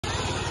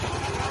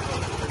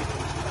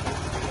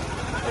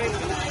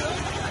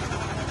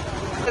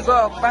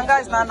Go, Banga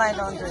is now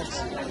 900.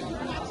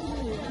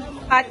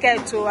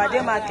 Market to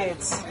Ade market.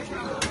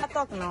 I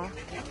talk now.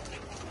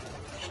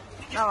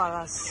 Now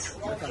alas.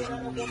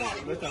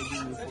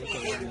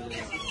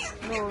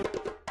 No.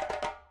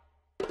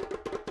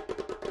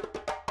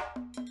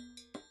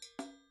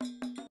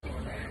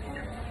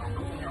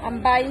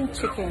 I'm buying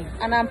chicken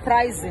and I'm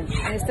pricing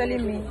and it's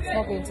telling me it's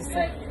not going to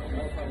sell.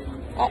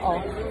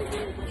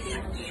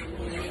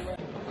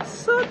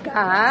 So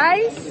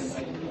guys,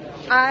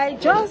 I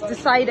just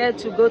decided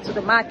to go to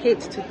the market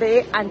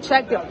today and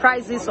check the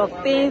prices of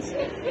things,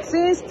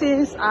 since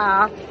things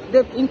are,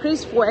 they've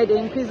increased fuel, they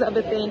increased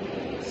everything.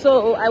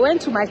 So I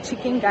went to my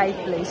chicken guy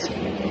place.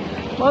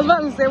 My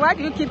husband will say, why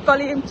do you keep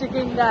calling him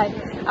chicken guy?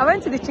 I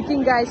went to the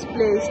chicken guy's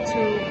place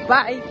to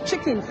buy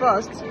chicken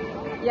first.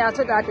 Yeah,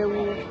 so that they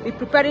will be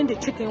preparing the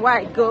chicken while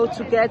I go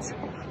to get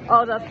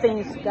other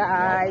things,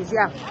 guys.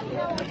 Yeah.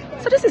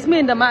 So this is me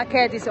in the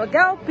market. It's your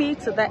girl P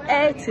to the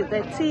A to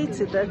the T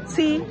to the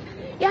T.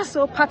 Yeah,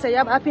 so part of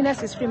your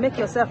happiness is free. Make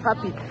yourself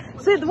happy.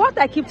 See, what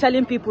I keep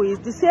telling people is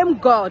the same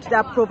God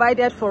that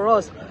provided for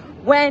us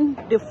when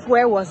the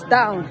fuel was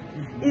down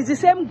is the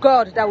same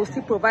God that will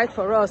still provide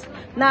for us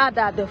now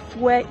that the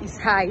fuel is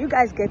high. You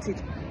guys get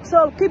it?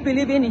 So keep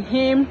believing in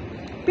him.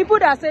 People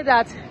that say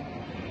that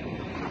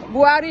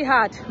Buhari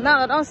had, now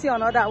I don't see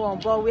another one,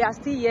 but we are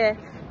still here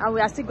and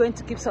we are still going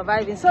to keep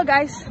surviving. So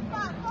guys,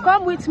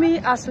 come with me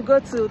as we go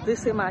to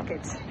this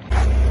market.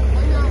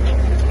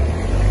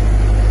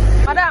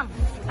 Madam,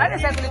 how they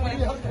sell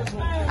kuli?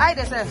 How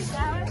they sell?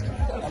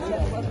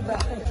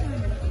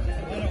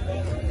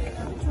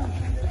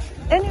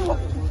 Any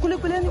kuli,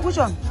 which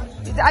one?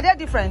 Are they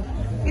different?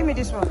 Give me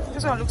this one.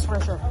 This one looks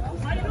fresher.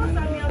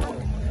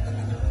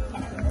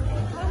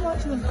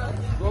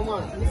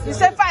 You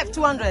said 5,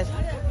 200.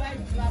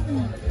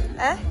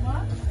 Eh?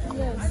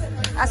 Yes.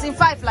 As in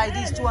 5 like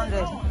this,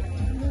 200.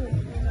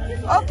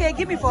 Okay,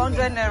 give me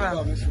 400 naira.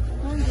 100.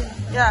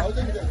 Yeah.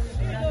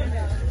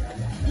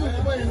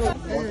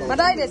 But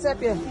I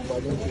accept here.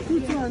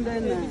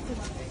 200 naira.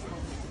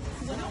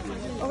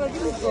 Okay,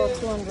 give me for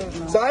 200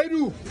 now.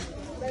 Saidu,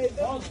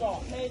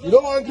 you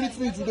don't want to treat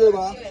me today,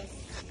 ma?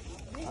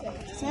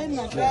 Don't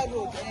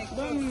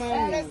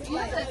mind.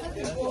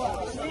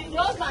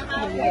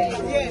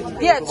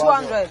 Pear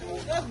 200.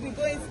 Just be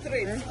going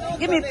straight.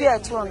 Give me pear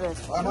 200.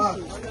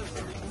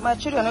 My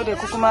children know they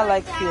kukuma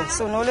like pear,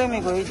 so no let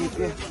me go eat the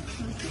pear.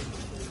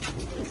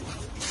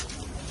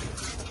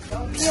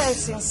 Pear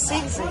is in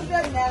season.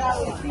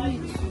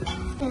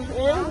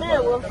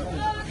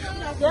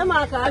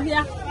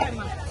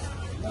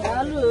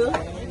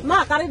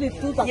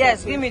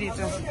 Yes, give me the 2.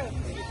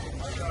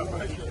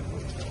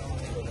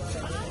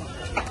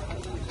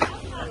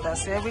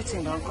 That's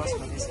everything don't cost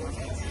for this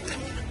market.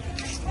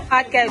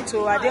 Market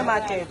to Ade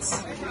market.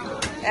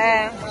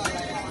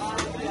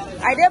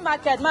 Ade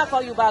market, I'll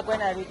call you back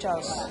when I reach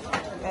house.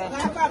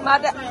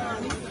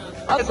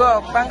 Okay,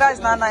 go. Banga is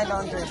now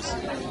 900.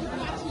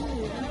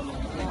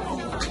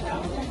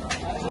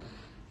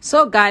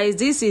 So guys,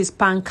 this is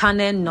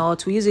pankane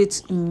nut. We use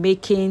it in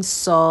making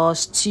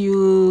sauce,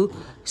 stew,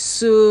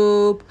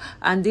 soup,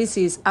 and this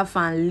is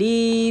afan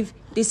leaf.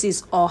 This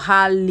is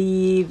oha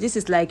leaf. This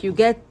is like you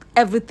get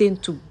everything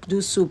to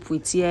do soup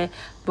with here,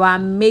 but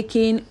I'm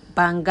making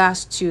banga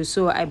stew,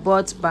 so I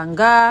bought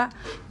banga.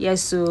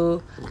 Yes,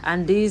 so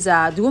and these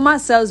are, the woman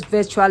sells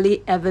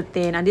virtually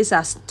everything, and these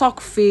are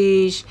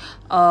stockfish,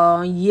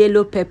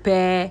 yellow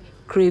pepper,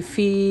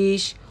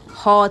 crayfish,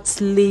 hot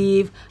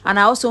leaf, and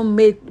I also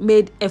made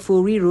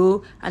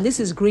eforiro, and this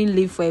is green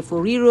leaf for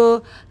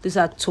eforiro. These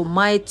are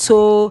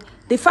tomato.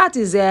 The fact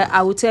is,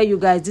 I will tell you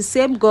guys, the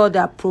same God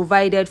that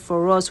provided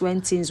for us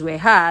when things were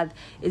hard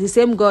is the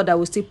same God that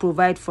will still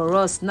provide for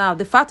us now.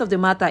 The fact of the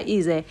matter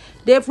is,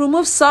 they've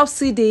removed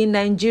subsidy in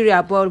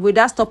Nigeria, but will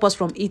that stop us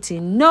from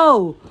eating?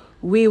 No,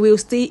 we will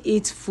still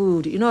eat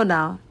food. You know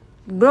now,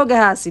 Broga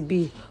has to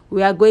be.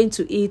 We are going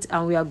to eat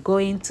and we are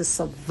going to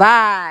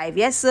survive.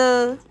 Yes,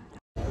 sir.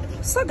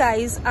 So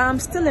guys, I'm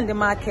still in the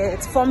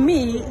market. For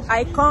me,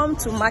 I come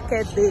to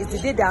market days, the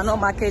day there are no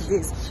market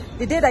days,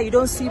 the day that you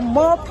don't see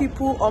more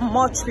people or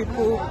much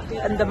people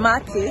in the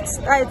market.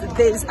 That is the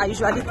days I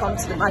usually come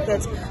to the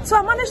market. So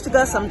I managed to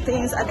get some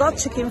things. I got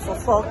chicken for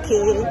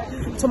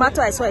 4K,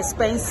 tomato I saw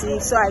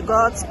expensive, so I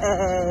got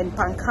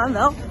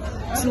pankana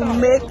to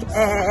make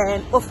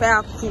an ofe.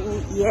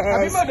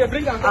 Yes.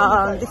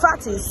 The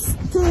fact is,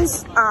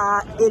 things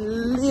are a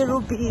little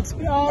bit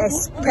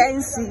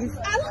expensive,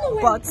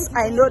 but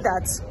I know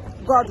that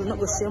God will not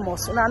go shame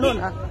us. So I know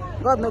now,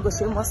 God will not go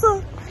shame us.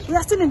 So we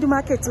are still in the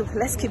market too.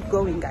 Let's keep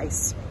going,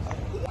 guys.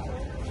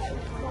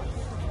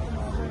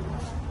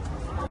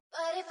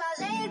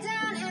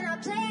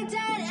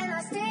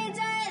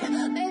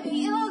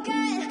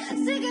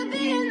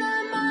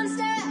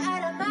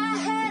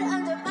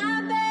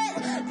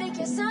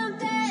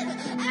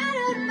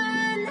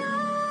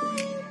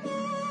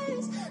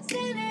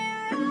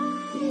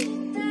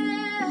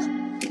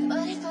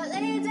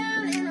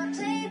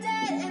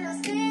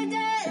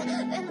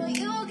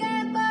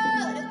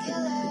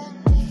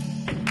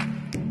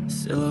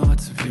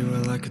 Silhouettes of you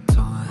are like a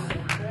taunt.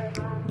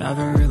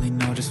 Never really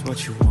know just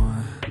what you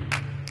want.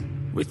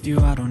 With you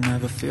I don't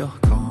ever feel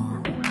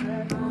calm.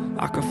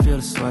 I can feel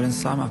the sweat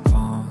inside my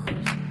palms.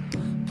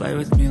 Play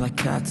with me like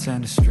cats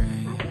and a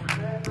string.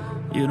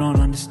 You don't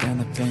understand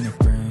the pain it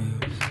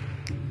brings.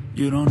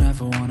 You don't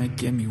ever wanna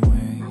give me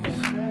wings.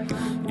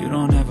 You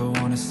don't ever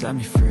wanna set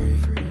me free.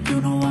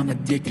 You know I'm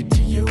addicted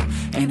to you,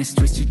 and it's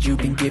twisted, you've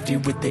been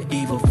gifted with the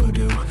evil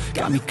voodoo.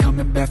 Got me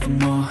coming back for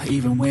more,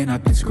 even when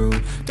I've been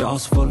screwed.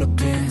 Dolls full of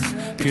pins,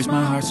 pierce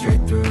my heart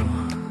straight through.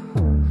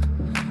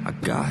 I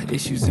got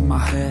issues in my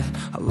head,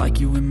 I like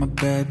you in my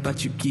bed,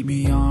 but you keep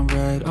me on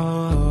red.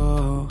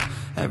 Oh,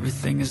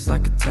 everything is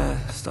like a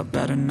test, I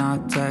better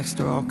not text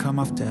or I'll come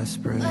off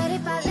desperate. But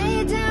if I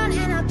lay down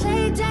and I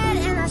play dead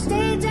and I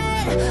stay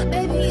dead,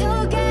 baby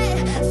you'll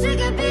get sick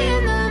of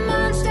being the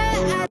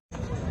monster.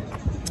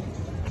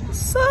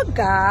 So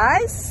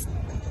guys,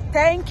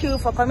 thank you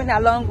for coming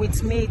along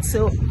with me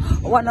to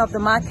one of the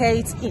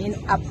markets in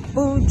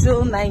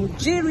Abuja,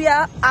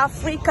 Nigeria,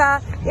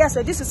 Africa. Yeah,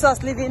 so this is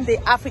us living the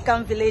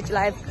African village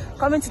life,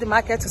 coming to the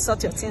market to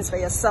sort your things for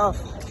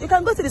yourself. You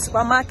can go to the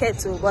supermarket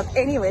too, but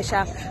anyway,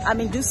 I'm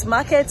in this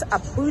market,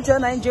 Abuja,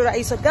 Nigeria.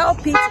 It's a girl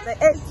P to the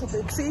A to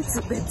the T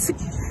to the T.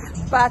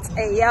 But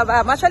yeah,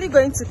 I'm actually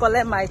going to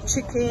collect my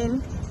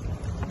chicken.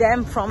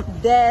 Then from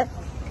there,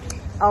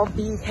 I'll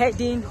be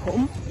heading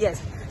home.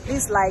 Yes.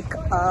 It's like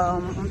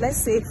let's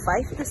say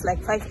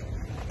 5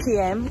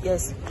 p.m.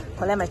 Yes,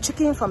 collect my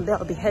chicken. From there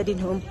I'll be heading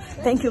home.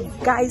 Thank you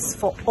guys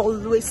for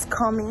always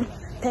coming.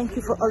 Thank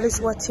you for always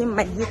watching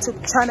my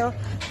YouTube channel.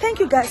 Thank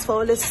you guys for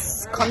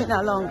always coming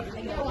along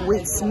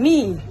with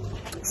me.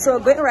 So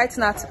going right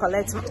now to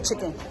collect my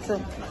chicken. So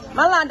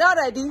my land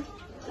already.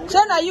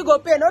 Now you go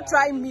pay, not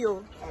try me.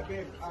 Oh.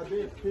 I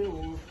did pay.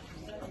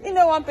 You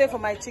know one pay for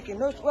my chicken.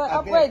 No,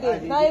 well, where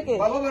they now again.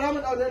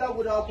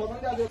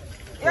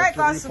 Yeah, I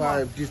got some.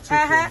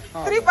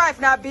 3.5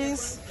 now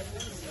beans.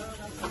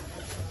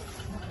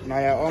 Now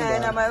your own.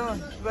 And my own.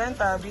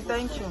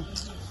 Thank you.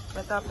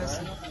 Better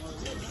person.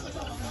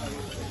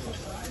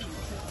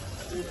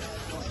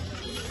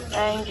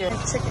 Thank you.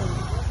 Chicken.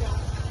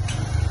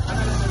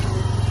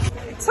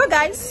 So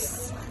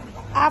guys,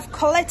 I've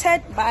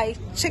collected my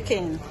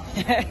chicken.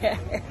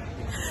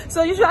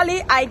 So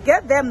usually I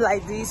get them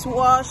like this,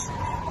 wash,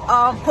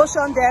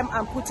 portion them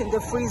and put in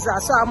the freezer.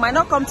 So I might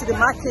not come to the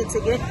market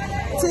again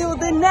till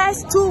the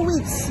next 2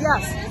 weeks.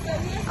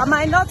 Yes, I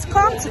might not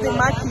come to the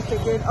market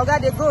again. Okay,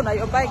 they go now,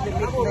 your bike the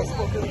make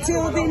next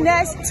till the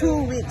next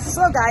 2 weeks.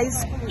 So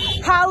guys,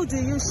 how do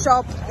you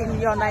shop in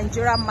your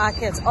Nigerian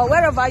market or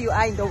wherever you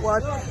are in the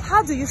world?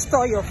 How do you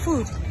store your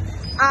food?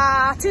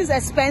 Things are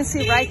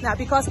expensive right now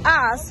because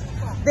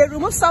they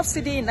remove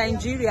subsidy in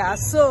Nigeria,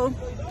 so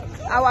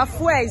our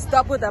fuel is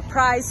double the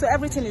price, so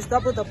everything is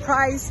double the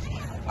price.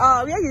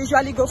 We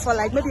usually go for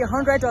like maybe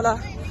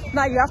 $100.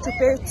 Now you have to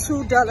pay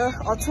 $2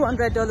 or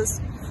 $200.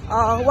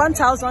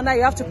 1,000. Now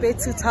you have to pay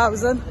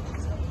 2,000.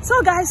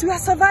 So guys, we are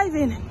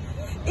surviving.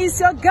 It's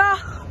your girl.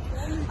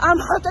 I'm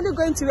actually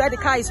going to where the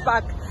car is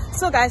parked.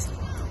 So guys,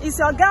 it's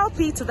your girl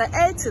P to the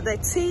A to the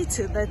T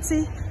to the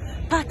T.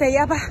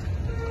 Patayaba.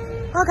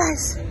 Oh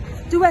guys,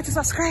 do well to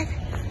subscribe,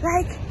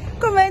 like,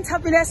 comment.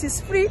 Happiness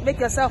is free. Make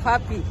yourself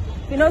happy.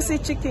 You don't see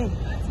chicken,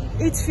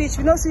 eat fish.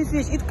 You don't see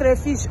fish, eat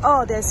crayfish.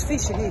 Oh, there's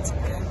fish in it.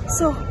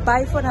 So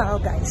bye for now,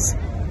 guys.